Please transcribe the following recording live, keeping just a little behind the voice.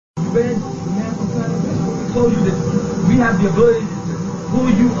read the man from Planet Bishop? We told you that we have the ability to pull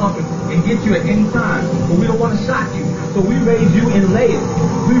you up and get you at any time, but we don't want to shock you. So we raise you in layers.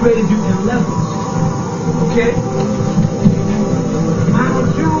 We raise you in levels. Okay? Why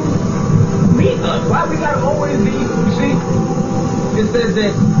don't you meet us? Why we gotta always be, you see? It says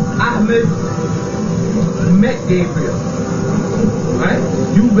that Ahmed met Gabriel. Right?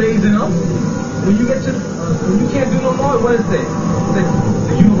 You raising up. When you get to, when you can't do no more, what does it say? It says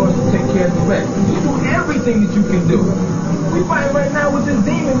the universe will take care of the rest. You do everything that you can do. We fighting right now with this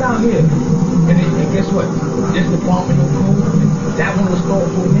demon down here. And guess what? This department will go, that one will start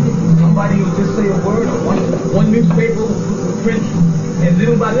for a minute. Somebody will just say a word, or one newspaper will print, and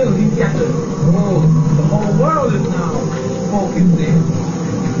little by little he's got the whole world is now focused there.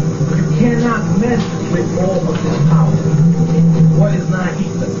 You cannot mess with all of this power. What is not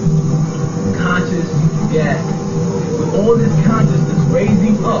ether? Conscious gas. With all this consciousness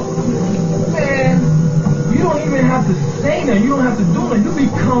raising up, man, you don't even have to say that. You don't have to do that. You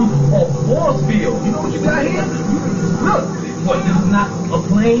become a force field. You know what you got here? Look, what? This is not a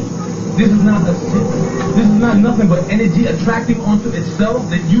plane. This is not a ship. This is not nothing but energy attracting onto itself.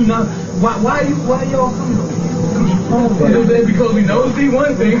 That you not. Why y'all coming over here? Because we know see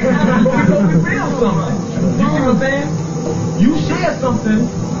one thing, but because we feel something. You see what I'm saying? You share something.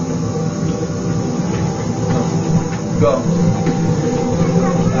 Go.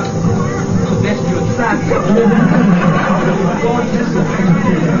 That's your traffic.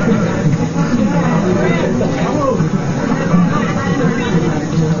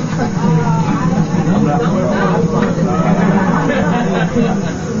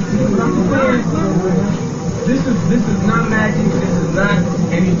 This is not magic. This is not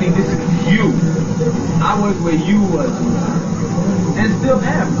anything. This is you. I was where you was, and still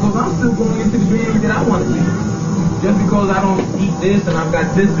am, because I'm still going into the dream that I want to be. Just because I don't eat this and I've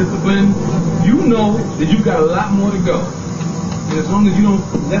got this discipline, you know that you got a lot more to go. And as long as you don't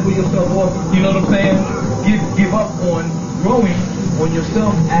level yourself off, you know what I'm saying? Give up on growing on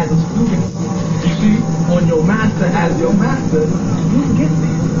yourself as a student. You see, on your master as your master, you can get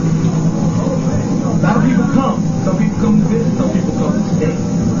there. A lot of people come. Some people come to visit, some people come to stay.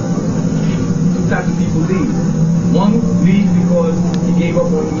 Two types of people leave. One leaves because he gave up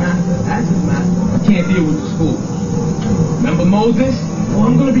on the master as his master. I can't deal with the school. Remember Moses? Oh,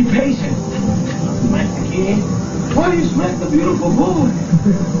 I'm going to be patient. Smack the kid. Why do you smack the beautiful boy?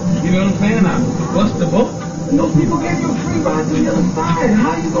 You know what I'm saying? I bust the book. And those people gave you a free ride to the other side.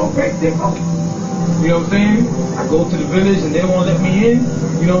 How you going to break their boat? You know what I'm saying? I go to the village and they won't let me in.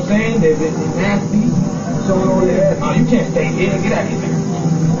 You know what I'm saying? They're nasty. Showing all their ass. Oh, you can't stay here. Get out of here.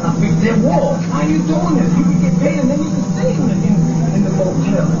 I fix their wall. How you doing this? You can get paid and then you can stay in the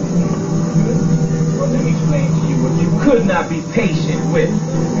motel. Well, let me explain to you what you could not be patient with.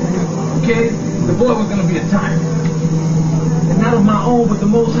 Okay? The boy was going to be a tyrant. And not of my own, but the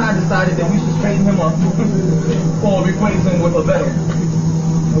Most High decided that we should straighten him up or replace him with a veteran.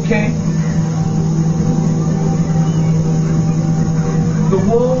 Okay? The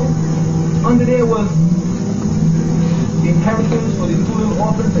wall, under there was the inheritance for these two little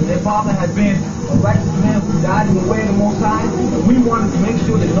orphans, and their father had been a righteous man who died in the way of the Most High. And we wanted to make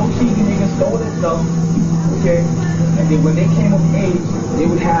sure that no cheesy niggas stole that stuff, okay? And then when they came of age, they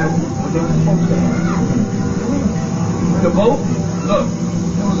would have what they were supposed to have. The boat, look,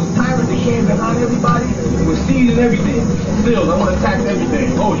 there was a tyrant that came behind everybody and was seizing everything. Still, I want to tax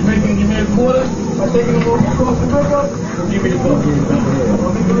everything. Oh, you making give me a quarter? I'm taking them across the river? So give me the book.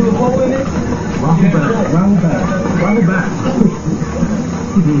 I'll make a little hole in it. Round back.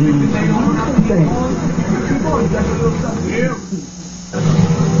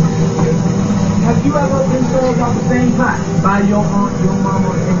 Have you ever been told about the same pot by your aunt, your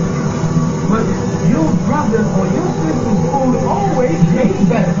mama, but your brother or your sister's food always tastes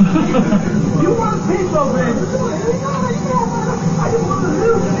better? You want a piece of it? I just want a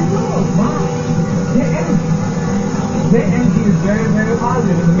little bit of yours, Mom. Their energy is very, very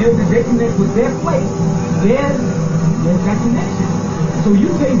positive. And the minute that they connect with their plate, there's that connection. So you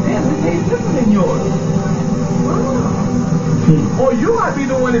taste theirs, it tastes different than yours. Or you might be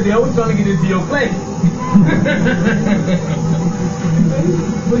the one that they're always trying to get into your plate.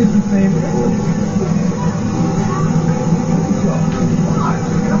 But it's the same thing.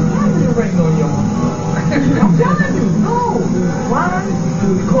 I'm telling you right on your I'm telling you, no. Why?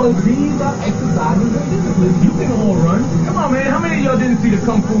 Because these are exercises and disciplines. You can all run. Come on, man. How many of y'all didn't see the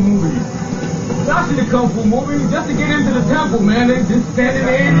Kung Fu movie? Y'all see the Kung Fu movie? Just to get into the temple, man. They just standing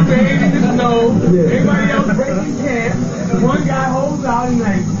there in the rain, in the snow. Everybody else breaking camp. One guy holds out and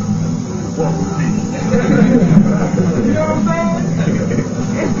like, you know what I'm saying?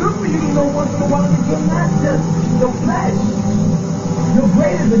 It's good for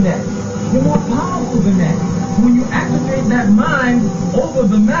than that. You're more powerful than that. When you activate that mind over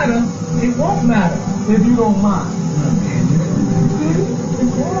the matter, it won't matter if you don't mind. See?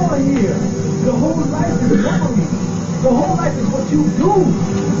 It's all here. The whole life is memory. The whole life is what you do.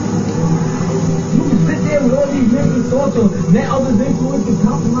 You can sit there with all these negative thoughts or let others influence and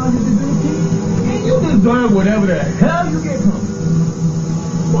compromise your divinity, and you deserve whatever the hell you get from.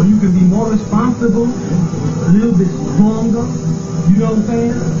 Or you can be more responsible, a little bit stronger, you know what I'm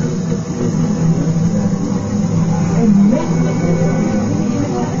saying? And make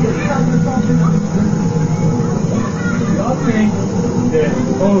y'all think that,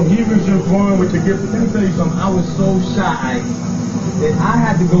 oh, he was just born with the gift. Let me tell you something, I was so shy that I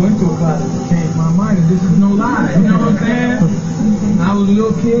had to go into a closet to change my mind, and this is no lie, you know what I'm saying? I was a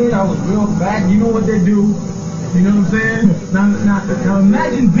little kid, I was real fat, you know what they do, you know what I'm saying? Now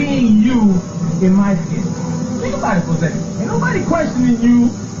imagine being you in my skin. Think about it for a second. Ain't nobody questioning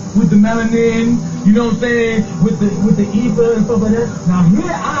you with the melanin, you know what I'm saying, with the ether and stuff like that. Now here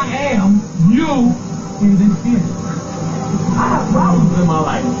I am, you in this skin. I have problems in my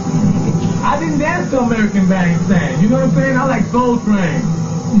life. I didn't dance to American Bandstand, you know what I'm saying? I like Soul Train.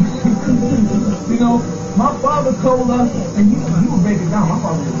 You know, my father told us, and you would break it down, my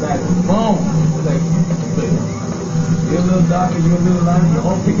father was bad as bone. Like, you're a little darker, you're a little lighter, you're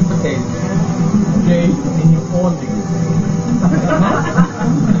all picking potatoes. Okay? And you're all niggas.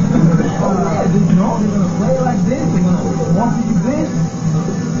 Oh yeah, you know, they're gonna play like this, they're gonna walk you this.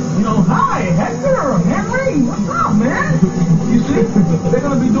 You know, hi, Hector, Henry, what's up, man? You see? They're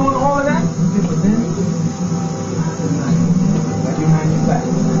gonna be doing all of that. But then, right behind your back.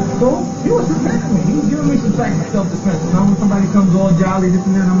 So, he was protecting me. He was giving me some type of self-defense. Now when somebody comes all jolly, this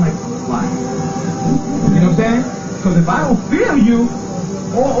and that, I'm like, why? You know what I'm saying? Because if I don't feel you,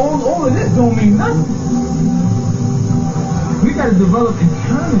 all of this don't mean nothing. We gotta develop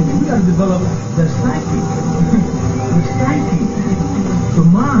internally. We gotta develop the psyche. The psyche. The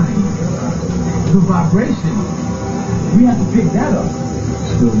mind. The vibration. We have to pick that up.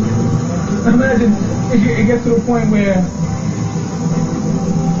 Still, man. Imagine it gets to a point where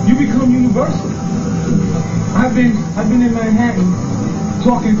you become universal. I've been in Manhattan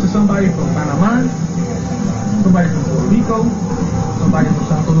talking to somebody from Panama, somebody from Puerto Rico, somebody from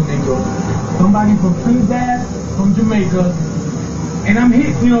Santo Domingo, somebody from Trinidad, from Jamaica, and I'm here,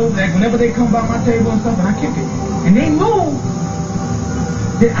 you know, like whenever they come by my table and stuff, and I kick it. And they knew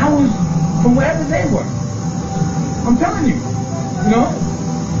that I was from wherever they were. I'm telling you, you know,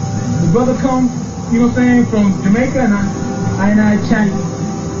 the brother comes, you know what I'm saying, from Jamaica, and I chant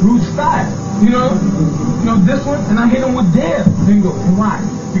root style, you know this one, and I hit him with their lingo. And why?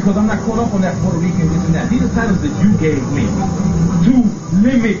 Because I'm not caught up on that Puerto Rican this and that. These are titles that you gave me to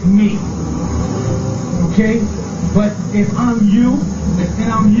limit me. Okay? But if I'm you,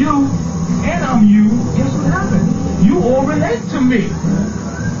 and I'm you, and I'm you, guess what happens? You all relate to me.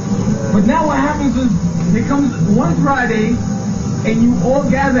 But now what happens is, it comes one Friday, and you all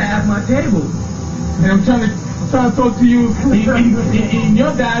gather at my table. And I'm trying to talk to you in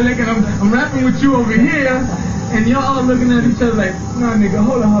your dialect, and I'm rapping with you over here, and y'all all looking at each other like, nah, nigga,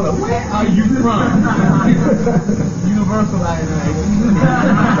 hold on, where are you from? Universal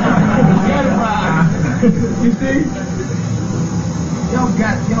You see? Y'all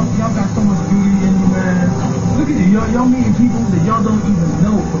got so much beauty in you, man. Look at you, y'all meeting people that y'all don't even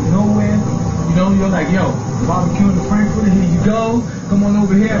know from nowhere. You know, you're like, yo, barbecue in the Frankfurt, here you go. Come on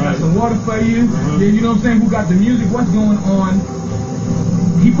over here, I got some water for you. Yeah, you know what I'm saying? Who got the music? What's going on?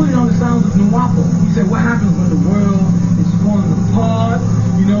 He put it on the sounds of Nuwaubian. He said, what happens when the world is falling apart?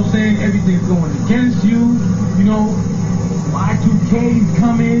 You know what I'm saying? Everything's going against you. You know, Y2K's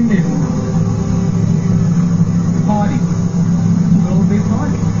coming and party. You know, they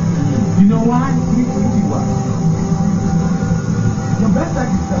party. You know why? Let me tell you why. Your best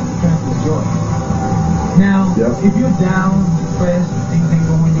exercise is transfer joy. Now, if you're down, depressed, things ain't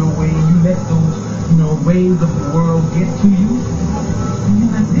going your way, you let those, waves of the world get to you, and you're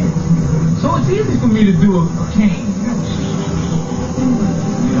like this. So it's easy for me to do a change.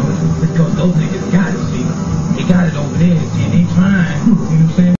 Because those niggas got it, see. They got it over there, see, they trying.